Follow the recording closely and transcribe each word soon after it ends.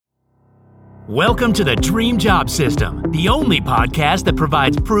Welcome to the Dream Job System, the only podcast that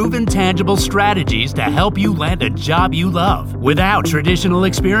provides proven, tangible strategies to help you land a job you love without traditional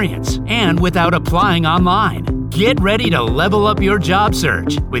experience and without applying online. Get ready to level up your job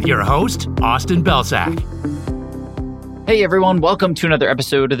search with your host, Austin Belsak. Hey everyone, welcome to another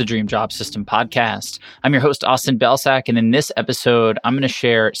episode of the Dream Job System podcast. I'm your host, Austin Belsak, and in this episode, I'm going to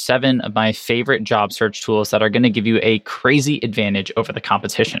share 7 of my favorite job search tools that are going to give you a crazy advantage over the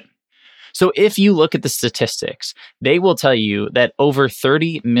competition. So if you look at the statistics, they will tell you that over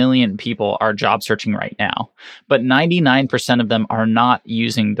 30 million people are job searching right now, but 99% of them are not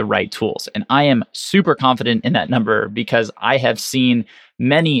using the right tools. And I am super confident in that number because I have seen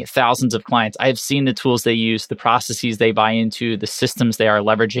many thousands of clients. I have seen the tools they use, the processes they buy into, the systems they are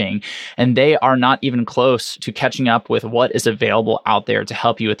leveraging, and they are not even close to catching up with what is available out there to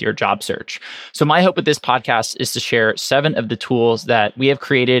help you with your job search. So my hope with this podcast is to share 7 of the tools that we have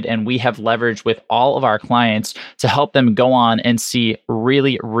created and we have leveraged with all of our clients to help them go on and see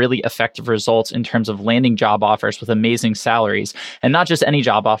really, really effective results in terms of landing job offers with amazing salaries. And not just any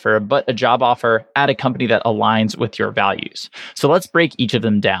job offer, but a job offer at a company that aligns with your values. So let's break each of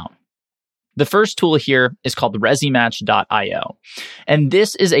them down. The first tool here is called ResuMatch.io. And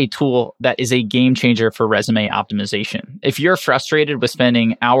this is a tool that is a game changer for resume optimization. If you're frustrated with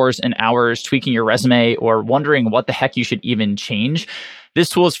spending hours and hours tweaking your resume or wondering what the heck you should even change, this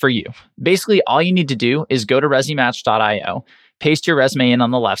tool is for you. Basically, all you need to do is go to ResuMatch.io, paste your resume in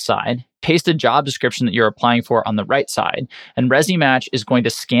on the left side, paste a job description that you're applying for on the right side, and ResuMatch is going to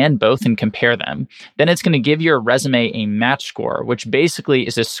scan both and compare them. Then it's going to give your resume a match score, which basically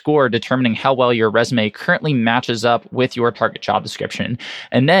is a score determining how well your resume currently matches up with your target job description.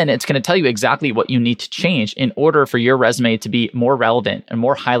 And then it's going to tell you exactly what you need to change in order for your resume to be more relevant and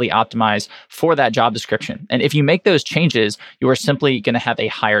more highly optimized for that job description. And if you make those changes, you are simply going to have a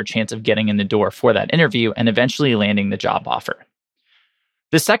higher chance of getting in the door for that interview and eventually landing the job offer.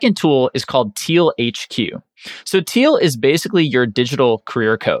 The second tool is called Teal HQ. So Teal is basically your digital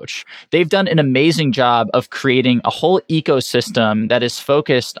career coach. They've done an amazing job of creating a whole ecosystem that is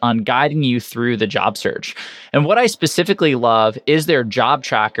focused on guiding you through the job search. And what I specifically love is their job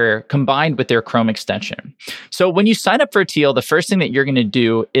tracker combined with their Chrome extension. So when you sign up for Teal, the first thing that you're going to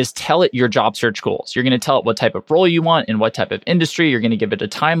do is tell it your job search goals. You're going to tell it what type of role you want and what type of industry. You're going to give it a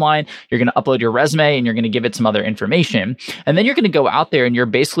timeline. You're going to upload your resume and you're going to give it some other information. And then you're going to go out there and you're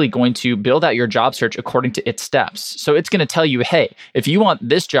basically going to build out your job search according to its steps. So it's going to tell you, hey, if you want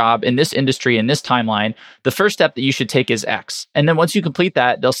this job in this industry in this timeline, the first step that you should take is X. And then once you complete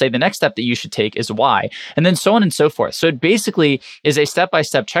that, they'll say the next step that you should take is Y. And then so on and so forth. So it basically is a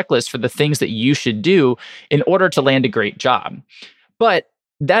step-by-step checklist for the things that you should do in order to land a great job. But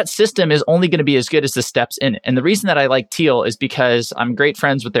that system is only going to be as good as the steps in it. And the reason that I like Teal is because I'm great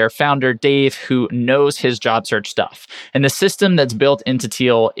friends with their founder, Dave, who knows his job search stuff. And the system that's built into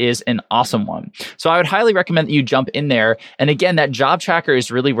Teal is an awesome one. So I would highly recommend that you jump in there. And again, that job tracker is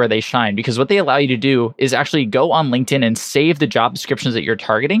really where they shine because what they allow you to do is actually go on LinkedIn and save the job descriptions that you're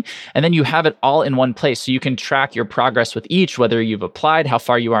targeting. And then you have it all in one place. So you can track your progress with each, whether you've applied, how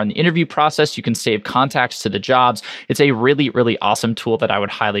far you are in the interview process. You can save contacts to the jobs. It's a really, really awesome tool that I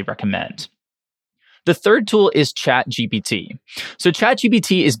would highly recommend. The third tool is ChatGPT. So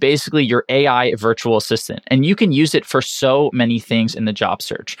ChatGPT is basically your AI virtual assistant, and you can use it for so many things in the job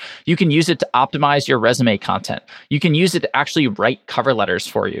search. You can use it to optimize your resume content. You can use it to actually write cover letters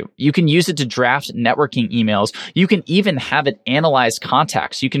for you. You can use it to draft networking emails. You can even have it analyze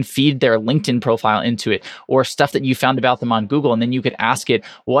contacts. You can feed their LinkedIn profile into it or stuff that you found about them on Google, and then you could ask it,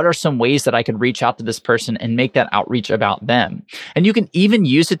 what are some ways that I could reach out to this person and make that outreach about them? And you can even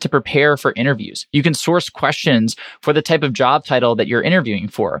use it to prepare for interviews. You can source questions for the type of job title that you're interviewing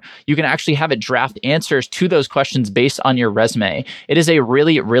for. You can actually have it draft answers to those questions based on your resume. It is a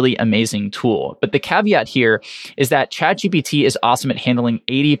really, really amazing tool. But the caveat here is that ChatGPT is awesome at handling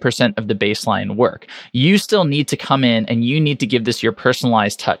 80% of the baseline work. You still need to come in and you need to give this your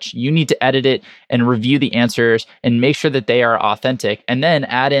personalized touch. You need to edit it and review the answers and make sure that they are authentic and then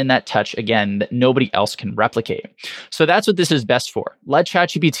add in that touch again that nobody else can replicate. So that's what this is best for. Let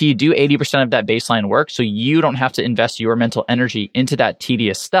ChatGPT do 80% of that baseline work so you don't have to invest your mental energy into that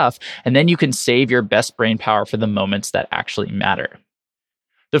tedious stuff, and then you can save your best brain power for the moments that actually matter.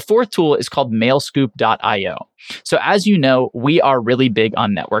 The fourth tool is called Mailscoop.io. So as you know, we are really big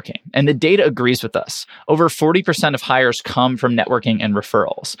on networking, and the data agrees with us. Over 40% of hires come from networking and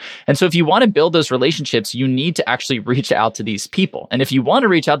referrals. And so if you want to build those relationships, you need to actually reach out to these people. And if you want to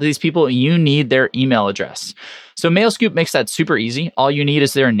reach out to these people, you need their email address. So Mailscoop makes that super easy. All you need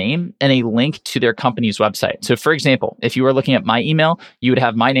is their name and a link to their company's website. So for example, if you were looking at my email, you would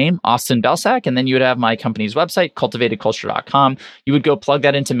have my name, Austin Belsak, and then you would have my company's website, cultivatedculture.com. You would go plug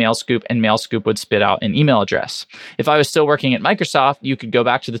that into Mailscoop, and Mailscoop would spit out an email address. If I was still working at Microsoft, you could go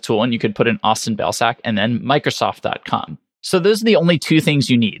back to the tool and you could put in Austin Belsak and then Microsoft.com. So those are the only two things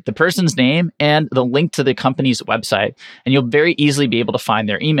you need, the person's name and the link to the company's website. And you'll very easily be able to find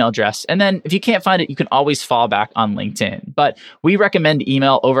their email address. And then if you can't find it, you can always fall back on LinkedIn. But we recommend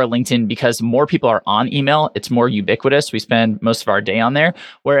email over LinkedIn because more people are on email. It's more ubiquitous. We spend most of our day on there.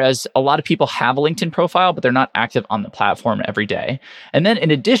 Whereas a lot of people have a LinkedIn profile, but they're not active on the platform every day. And then in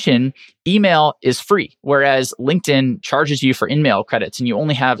addition, email is free, whereas LinkedIn charges you for in-mail credits and you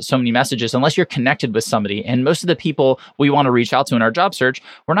only have so many messages unless you're connected with somebody. And most of the people we want to reach out to in our job search,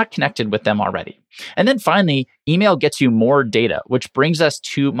 we're not connected with them already. And then finally, email gets you more data, which brings us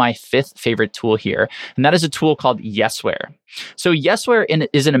to my fifth favorite tool here. And that is a tool called Yesware. So Yesware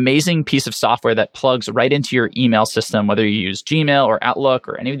is an amazing piece of software that plugs right into your email system, whether you use Gmail or Outlook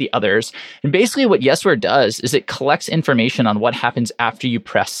or any of the others. And basically what Yesware does is it collects information on what happens after you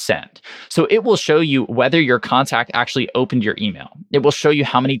press send. So it will show you whether your contact actually opened your email. It will show you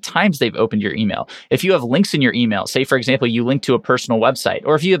how many times they've opened your email. If you have links in your email, say for example, you link to a personal website,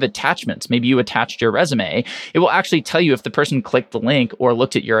 or if you have attachments, maybe you attached your resume, it will actually tell you if the person clicked the link or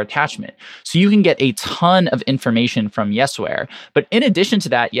looked at your attachment. So you can get a ton of information from Yesware. But in addition to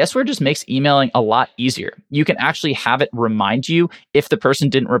that, Yesware just makes emailing a lot easier. You can actually have it remind you if the person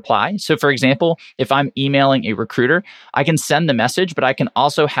didn't reply. So for example, if I'm emailing a recruiter, I can send the message, but I can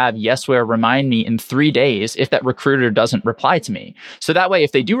also have Yesware remind me in 3 days if that recruiter doesn't reply to me. So that way,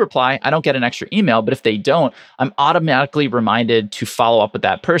 if they do reply, I don't get an extra email, but if they don't, I'm automatically reminded to follow up with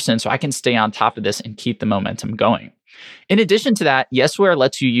that person so I can stay on top of this and keep the momentum going. In addition to that, Yesware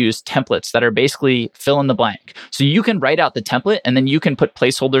lets you use templates that are basically fill in the blank. So you can write out the template and then you can put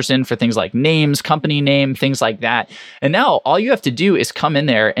placeholders in for things like names, company name, things like that. And now all you have to do is come in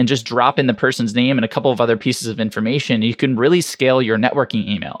there and just drop in the person's name and a couple of other pieces of information. You can really scale your networking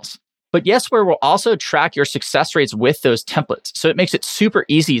emails. But Yesware will also track your success rates with those templates. So it makes it super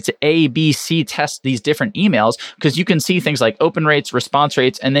easy to A, B, C test these different emails because you can see things like open rates, response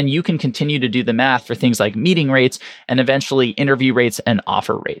rates, and then you can continue to do the math for things like meeting rates and eventually interview rates and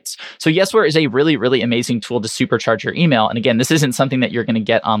offer rates. So Yesware is a really, really amazing tool to supercharge your email. And again, this isn't something that you're going to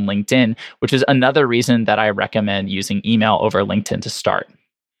get on LinkedIn, which is another reason that I recommend using email over LinkedIn to start.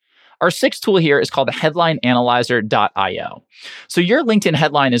 Our sixth tool here is called headlineanalyzer.io. So your LinkedIn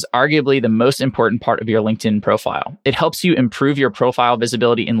headline is arguably the most important part of your LinkedIn profile. It helps you improve your profile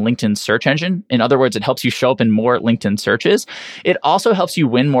visibility in LinkedIn's search engine. In other words, it helps you show up in more LinkedIn searches. It also helps you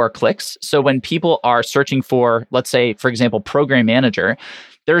win more clicks. So when people are searching for, let's say, for example, program manager,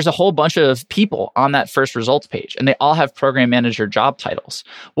 there's a whole bunch of people on that first results page, and they all have program manager job titles.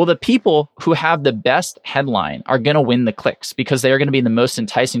 Well, the people who have the best headline are going to win the clicks because they are going to be the most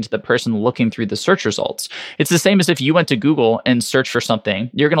enticing to the person looking through the search results. It's the same as if you went to Google and searched for something.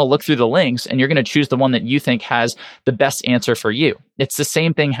 You're going to look through the links and you're going to choose the one that you think has the best answer for you. It's the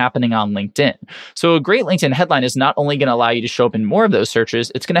same thing happening on LinkedIn. So a great LinkedIn headline is not only going to allow you to show up in more of those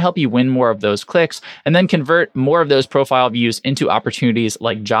searches, it's going to help you win more of those clicks and then convert more of those profile views into opportunities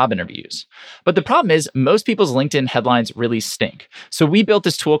like job interviews. But the problem is most people's LinkedIn headlines really stink. So we built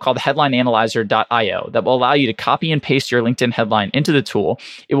this tool called headlineanalyzer.io that will allow you to copy and paste your LinkedIn headline into the tool.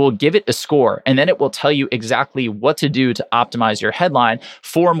 It will give it a score, and then it will tell you exactly what to do to optimize your headline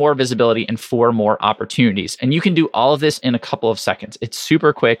for more visibility and for more opportunities. And you can do all of this in a couple of seconds. It's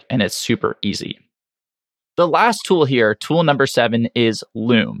super quick and it's super easy. The last tool here, tool number 7, is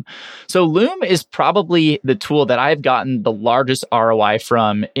Loom. So Loom is probably the tool that I've gotten the largest ROI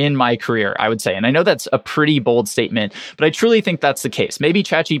from in my career, I would say. And I know that's a pretty bold statement, but I truly think that's the case. Maybe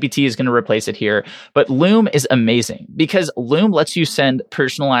ChatGPT is going to replace it here, but Loom is amazing because Loom lets you send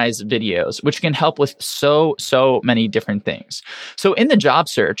personalized videos, which can help with so many different things. So in the job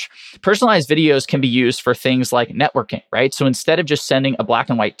search, personalized videos can be used for things like networking, right? So instead of just sending a black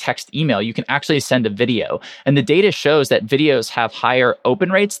and white text email, you can actually send a video. And the data shows that videos have higher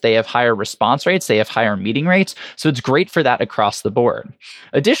open rates, they have higher response rates, they have higher meeting rates. So it's great for that across the board.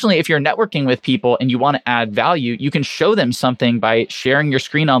 Additionally, if you're networking with people and you want to add value, you can show them something by sharing your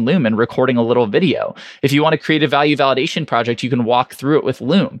screen on Loom and recording a little video. If you want to create a value validation project, you can walk through it with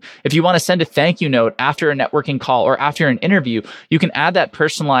Loom. If you want to send a thank you note after a networking call or after an interview, you can add that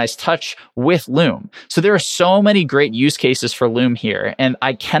personalized touch with Loom. So there are so many great use cases for Loom here, and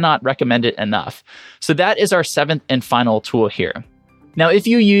I cannot recommend it enough. So that is our 7th and final tool here. Now, if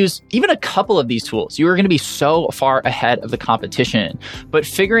you use even a couple of these tools, you are going to be so far ahead of the competition. But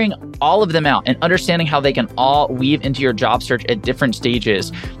figuring all of them out and understanding how they can all weave into your job search at different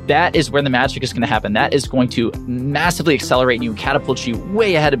stages, that is where the magic is going to happen. That is going to massively accelerate you, catapult you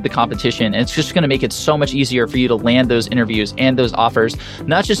way ahead of the competition. And it's just going to make it so much easier for you to land those interviews and those offers,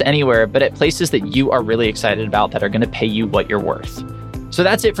 not just anywhere, but at places that you are really excited about that are going to pay you what you're worth. So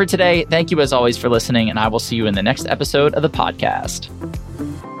that's it for today. Thank you as always for listening, and I will see you in the next episode of the podcast.